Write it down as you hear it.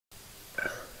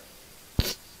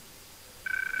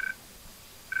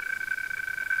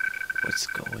what's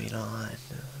going on.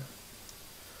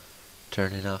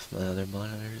 Turning off my other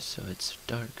monitors so it's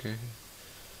darker.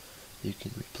 You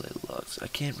can replay logs. I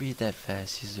can't read that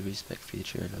fast. Use the respec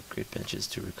feature and upgrade benches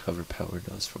to recover power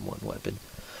nodes from one weapon.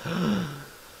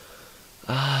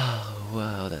 Oh,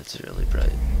 wow, that's really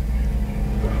bright.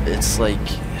 It's like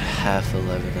half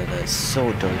 11 and it's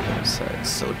so dark outside.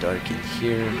 So dark in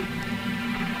here.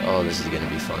 Oh, this is gonna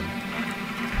be fun.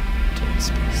 Dead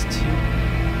Space 2.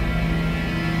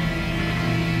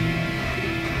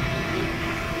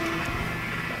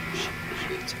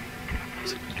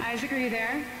 Isaac, are you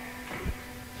there?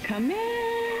 Come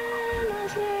in,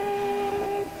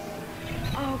 Isaac.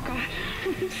 Oh, God.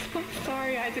 I'm so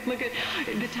sorry, Isaac. Look at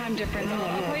the time difference.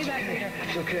 I'll call you back later.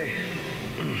 It's okay.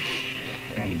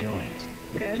 How you doing?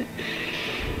 Good.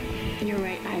 You're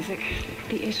right, Isaac.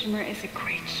 The Ishimura is a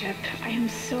great ship. I am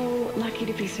so lucky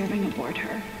to be serving aboard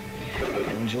her.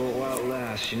 Enjoy it while it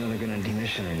lasts. You know they're gonna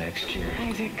decommission her next year.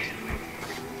 Isaac,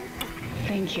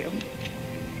 thank you.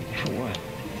 For what?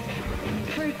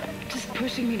 For just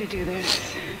pushing me to do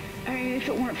this. I mean, if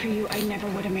it weren't for you, I never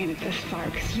would have made it this far,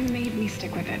 because you made me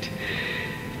stick with it.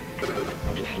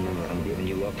 I'll just remember, I'm giving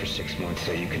you up for 6 months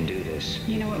so you can do this.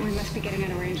 You know what? We must be getting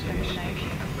it arranged then, Shag.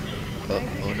 Oh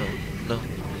no, no.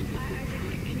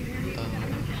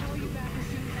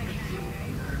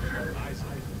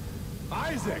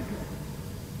 Isaac!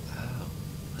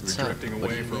 What's We're up? drifting What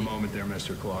do away you for a need? moment there,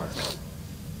 Mr. Clarke.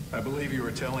 I believe you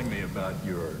were telling me about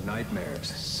your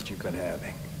nightmares that you've been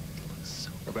having.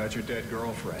 About your dead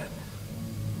girlfriend.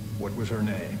 What was her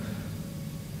name?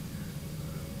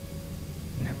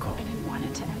 Nicole. I didn't want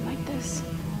it to end like this.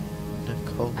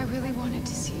 Nicole. I really wanted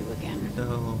to see you again.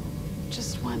 No.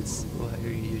 Just once. Why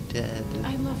are you dead?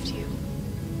 I loved you.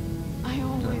 I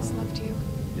always loved you.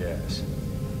 Yes.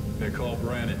 Nicole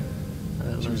Brennan. I She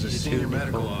love was a you senior too,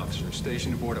 medical Nicole. officer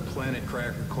stationed aboard a Planetary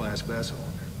Cracker class vessel.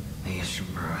 The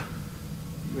Ishimura.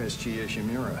 USG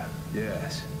Ishimura,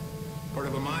 yes. Part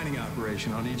of a mining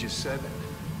operation on Aegis 7.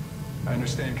 I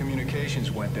understand communications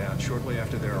went down shortly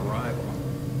after their arrival.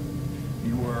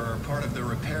 You were part of the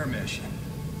repair mission.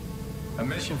 A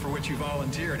mission for which you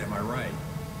volunteered, am I right?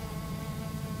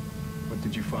 What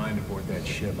did you find aboard that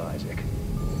ship, Isaac?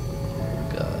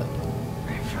 God.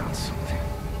 I found something.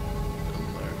 A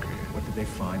marker. What did they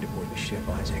find aboard the ship,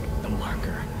 Isaac? The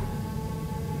marker.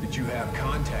 Did you have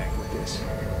contact with this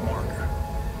marker?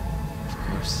 Of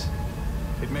course.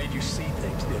 It made you see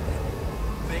things, didn't it?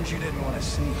 Things you didn't want to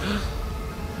see.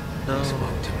 No. It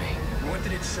spoke to me. What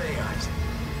did it say, Isaac?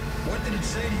 What did it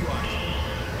say to you, Isaac?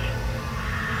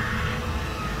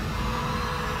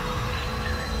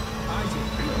 Isaac!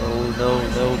 Oh no,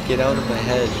 no, get out of my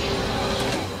head.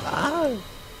 Ah!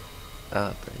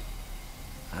 Ah,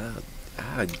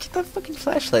 break. Get that fucking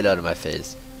flashlight out of my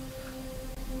face.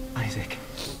 Isaac.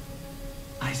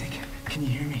 Isaac, can you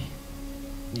hear me?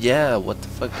 Yeah, what the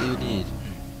fuck do you need?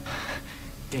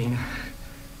 Dana,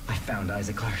 I found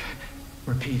Isaac Clarke.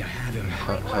 Repeat, I have him.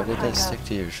 How did that stick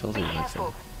to your shoulder Be like that?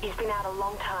 careful. He's been out a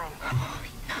long time. Oh,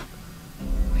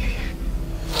 yeah.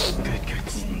 Good, good.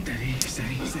 Steady,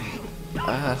 steady, steady.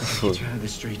 Ah, Let's get you out of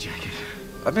this straitjacket.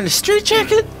 I'm in a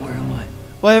straitjacket? Where am I?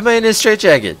 Why am I in a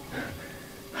straitjacket?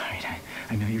 Alright,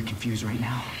 I know you're confused right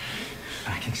now.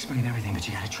 I can explain everything, but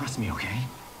you gotta trust me, okay?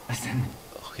 Listen,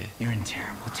 Okay. you're in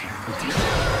terrible, terrible,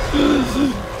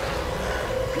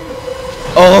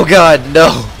 Oh god,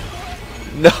 no!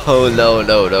 No, no,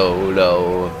 no, no,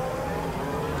 no.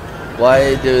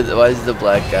 Why does the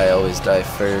black guy always die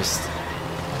first?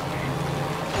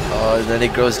 Oh, and then he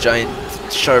grows giant,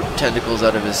 sharp tentacles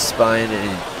out of his spine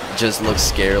and he just looks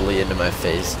scarily into my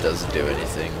face. Doesn't do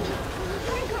anything.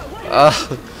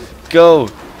 Ah, go,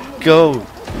 go,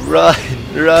 run,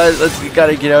 run. We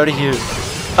gotta get out of here.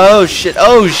 Oh shit,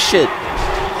 oh shit.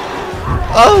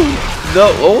 Oh,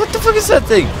 no, oh, what the fuck is that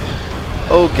thing?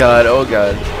 Oh god,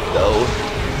 no.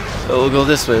 Oh, we'll go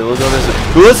this way, we'll go this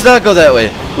way. Let's not go that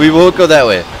way. We won't go that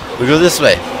way. We'll go this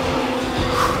way.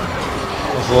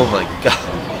 Oh my god.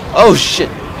 Oh shit.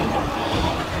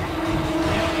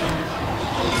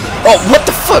 Oh, what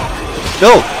the fuck?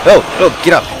 No, no, no,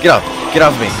 get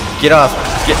off me. Get off.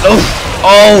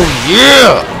 Oh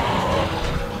yeah.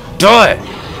 Die.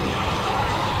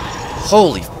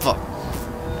 Holy fuck.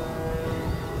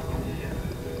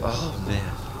 Oh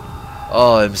man.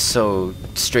 Oh, I'm so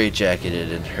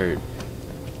straitjacketed and hurt.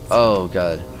 Oh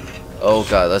god. Oh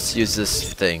god, let's use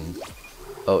this thing.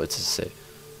 Oh, it's a save.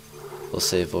 We'll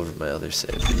save over my other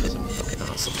save because I'm fucking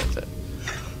awesome like that.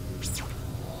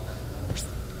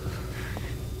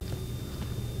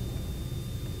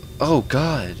 Oh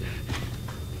god.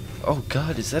 Oh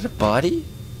god, is that a body?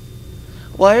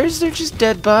 Why is there just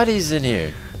dead bodies in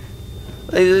here?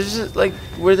 Like, it's just, like,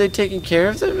 were they taking care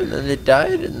of them and then they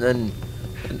died and then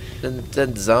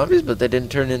zombies, but they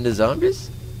didn't turn into zombies?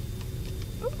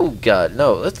 Oh God,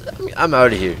 no! I'm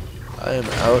out of here. I am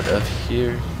out of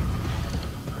here.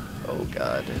 Oh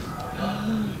God.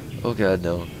 Oh God,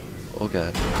 no. Oh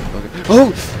God. Okay.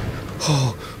 Oh!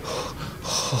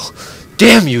 Oh!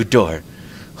 Damn you, door!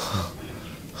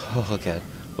 Oh God.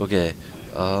 Okay.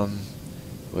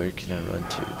 Where can I run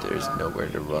to? There's nowhere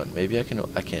to run. Maybe I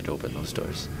can't open those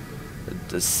doors.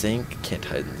 The sink? Can't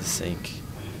hide in the sink.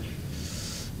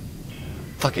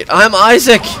 Fuck it. I'm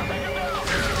Isaac!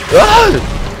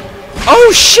 Ah!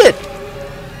 Oh shit!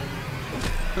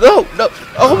 No!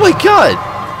 Oh my God!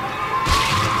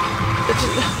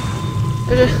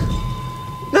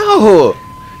 No!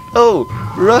 Oh!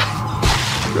 Run!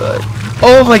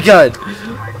 Oh my God!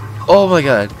 Oh my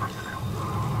God!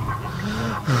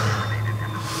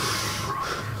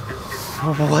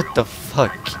 What the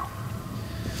fuck?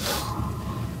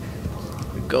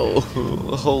 Go!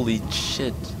 Holy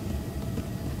shit!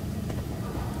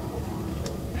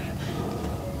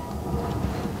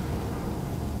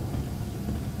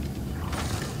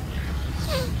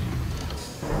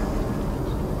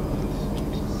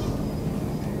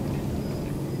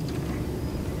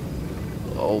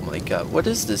 Oh my God, what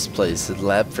is this place? A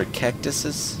lab for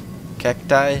cactuses?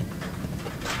 Cacti?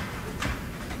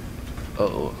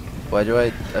 Uh-oh. Why do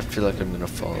I feel like I'm gonna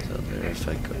fall down there if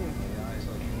I go?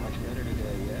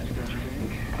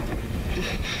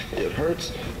 It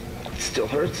hurts? Still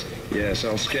hurts? Yes,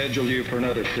 I'll schedule you for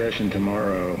another session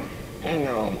tomorrow.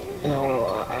 No,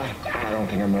 I don't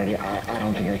think I'm ready. I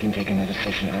don't think I can take another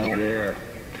session out. There.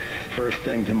 First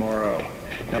thing tomorrow.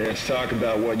 Now let's talk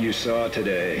about what you saw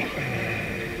today.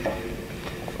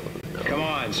 Come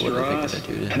on, Strauss.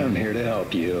 I'm here to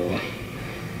help you.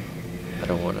 I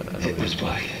don't wanna. It was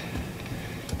black.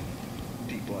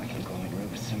 Deep black and glowing red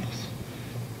with symbols.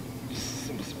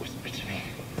 Symbols whispered to me.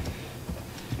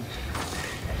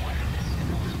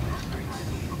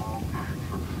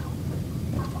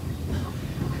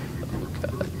 Oh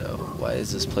God, no. Why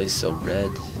is this place so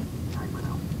red?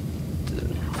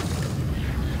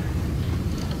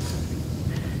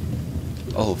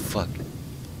 Oh fuck.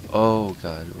 Oh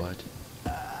God, what?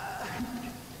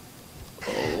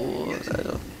 Oh, I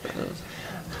don't.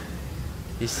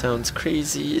 He sounds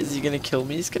crazy. Is he gonna kill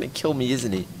me? He's gonna kill me,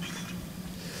 isn't he?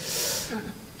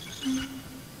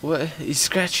 What? He's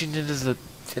scratching into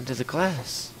the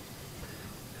glass.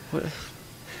 What?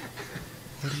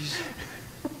 What is?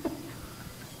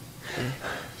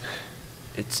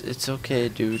 It's okay,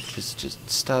 dude. Just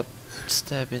stop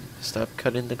stabbing. Stop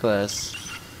cutting the glass.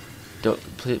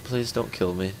 Please don't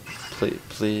kill me.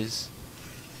 Please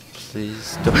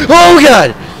don't. Oh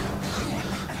God!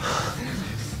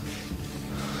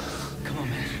 Come on,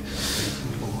 man.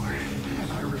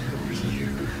 I remember you.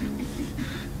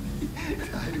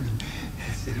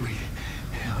 Said we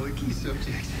all the key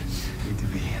subjects need to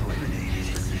be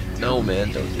eliminated. No,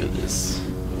 man, don't do this.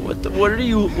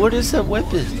 What is that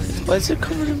weapon? Why is it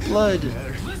covered in blood?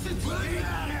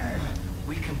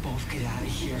 We can both get out of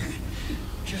here.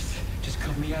 Just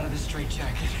cut me out of the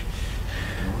straitjacket.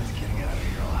 No one's getting out of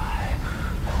here alive.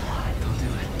 Don't do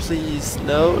it. Please,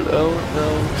 no.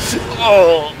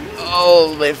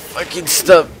 Oh, my fucking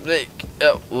stomach.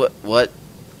 What?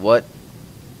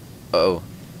 Oh.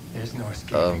 There's no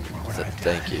escaping from what I've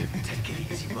done. Thank you. Take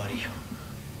it easy, buddy.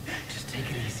 Just take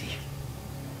it easy.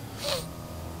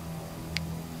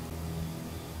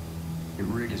 Your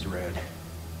rig is red.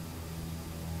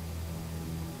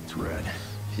 It's red.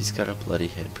 He's got a bloody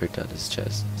handprint on his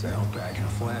chest. It's a help bag and a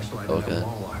flashlight Oh, in that God.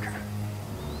 wall locker.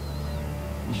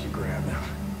 You should grab them.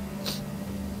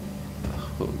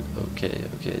 Oh, okay.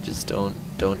 Just don't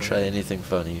try anything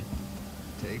funny.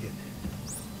 Take it.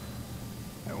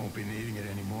 I won't be needing it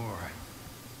anymore.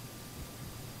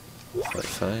 But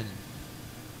fine.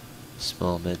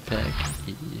 Small med pack.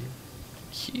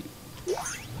 Cute.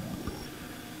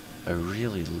 I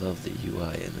really love the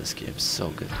UI in this game. So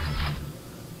good.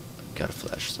 Got a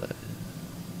flashlight.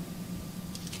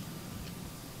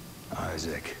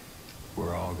 Isaac,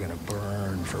 we're all gonna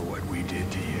burn for what we did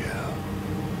to you.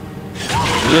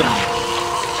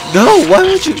 No, why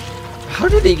would you? How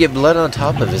did he get blood on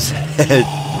top of his head?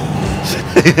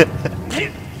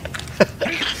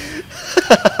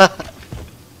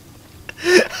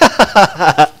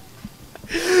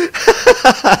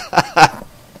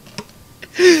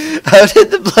 How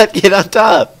did the blood get on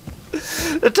top?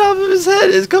 The top of his head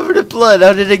is covered in blood.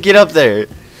 How did it get up there?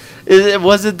 It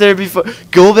wasn't there before.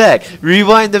 Go back.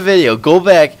 Rewind the video. Go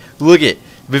back. Look it.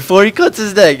 Before he cuts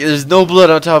his neck, there's no blood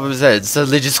on top of his head.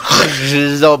 Suddenly just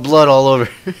there's all blood all over.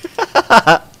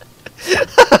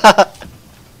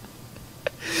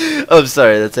 I'm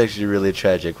sorry, that's actually really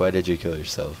tragic. Why did you kill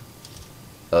yourself?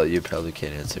 Oh, you probably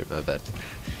can't answer, my bad.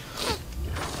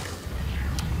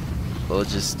 We'll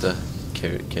just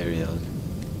carry on.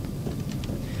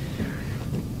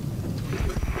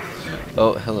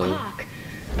 Oh, hello. Clarke.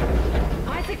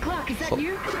 Isaac Clarke, is that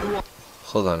you?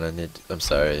 Hold on, I'm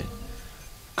sorry.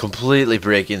 Completely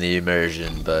breaking the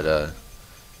immersion, but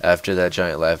after that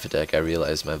giant laugh attack, I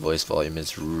realized my voice volume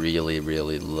is really,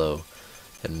 really low.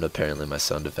 And apparently my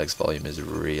sound effects volume is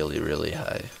really, really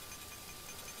high.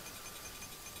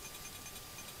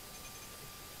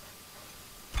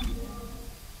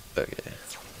 Okay.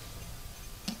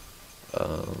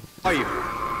 Are you?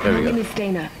 There My we name go. is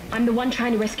Dana. I'm the one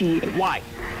trying to rescue you. Why?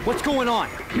 What's going on?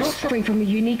 You're suffering from a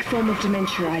unique form of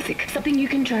dementia, Isaac. Something you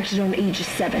contracted on Aegis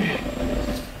 7.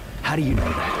 How do you know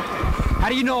that? How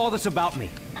do you know all this about me?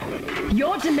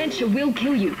 Your dementia will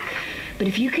kill you. But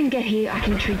if you can get here, I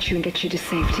can treat you and get you to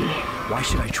safety. Why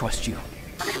should I trust you?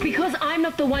 Because I'm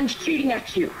not the one shooting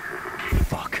at you.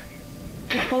 Fuck.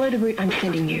 Just follow the route I'm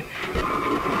sending you.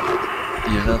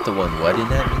 You're not the one wedding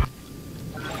at me?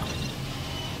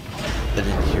 I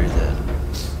didn't hear that.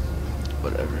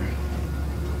 Whatever.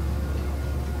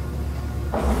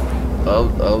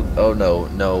 Oh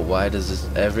no, why does this,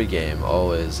 every game,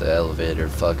 always, the elevator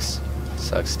sucks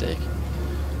dick.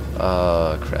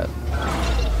 Oh, crap.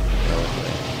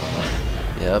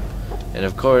 Okay. Yep. And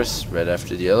of course, right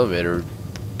after the elevator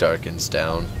darkens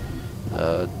down,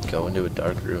 go into a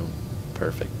dark room.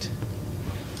 Perfect.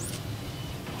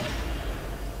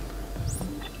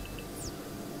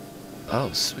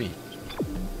 Oh, sweet.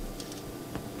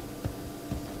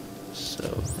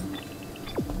 So,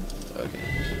 okay.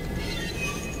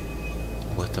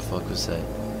 What the fuck was that?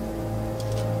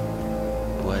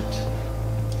 What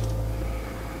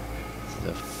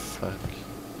the fuck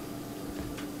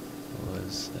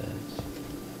was that?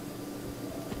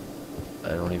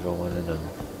 I don't even want to know.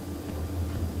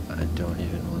 I don't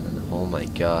even want to know. Oh my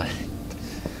god.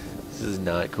 This is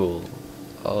not cool.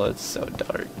 Oh, it's so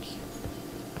dark.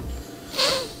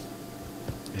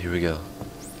 Here we go.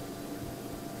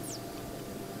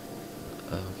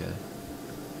 Okay.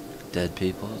 Dead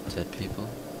people, dead people.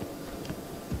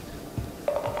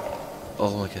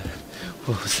 Oh my god.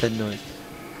 What was that noise?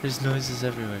 There's noises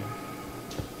everywhere.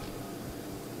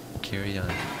 Carry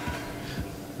on.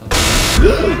 Oh.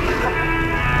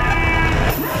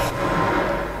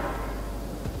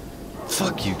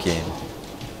 Fuck you, game.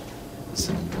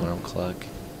 Some alarm clock.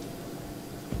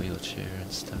 Wheelchair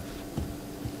and stuff.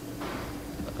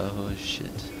 Oh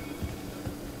shit.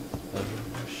 Oh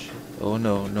shit. Oh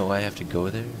no, I have to go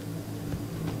there?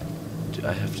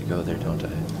 I have to go there, don't I?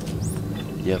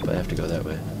 Yep, I have to go that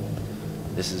way.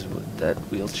 This is what that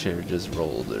wheelchair just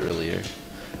rolled earlier.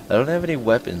 I don't have any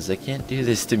weapons. They can't do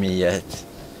this to me yet.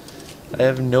 I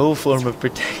have no form of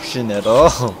protection at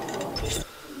all.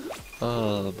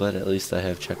 Oh, but at least I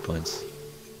have checkpoints.